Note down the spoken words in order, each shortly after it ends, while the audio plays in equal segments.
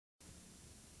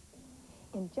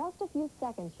In just a few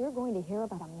seconds, you're going to hear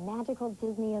about a magical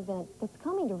Disney event that's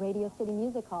coming to Radio City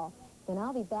Music Hall. Then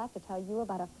I'll be back to tell you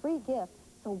about a free gift,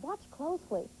 so watch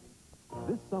closely.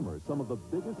 This summer, some of the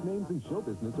biggest names in show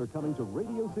business are coming to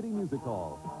Radio City Music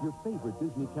Hall. Your favorite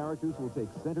Disney characters will take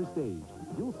center stage.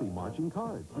 You'll see marching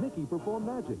cards, Mickey perform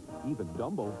magic, even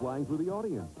Dumbo flying through the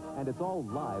audience. And it's all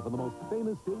live on the most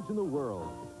famous stage in the world.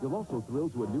 You'll also thrill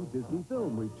to a new Disney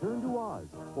film, Return to Oz.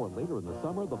 Or later in the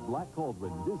summer, The Black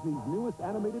Cauldron, Disney's newest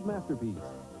animated masterpiece.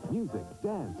 Music,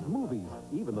 dance, movies,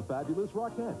 even the fabulous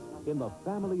Rockettes. In the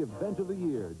family event of the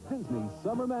year, Disney's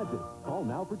Summer Magic. Call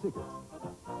now for tickets.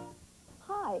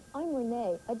 Hi, I'm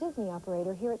Renee, a Disney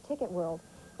operator here at TicketWorld.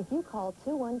 If you call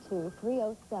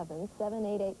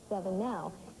 212-307-7887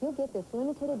 now, you'll get this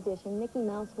limited edition Mickey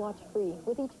Mouse watch free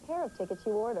with each pair of tickets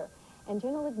you order. And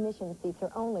general admission seats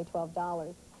are only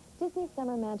 $12. Disney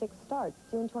Summer Magic starts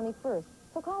June 21st,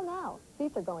 so call now.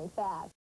 Seats are going fast.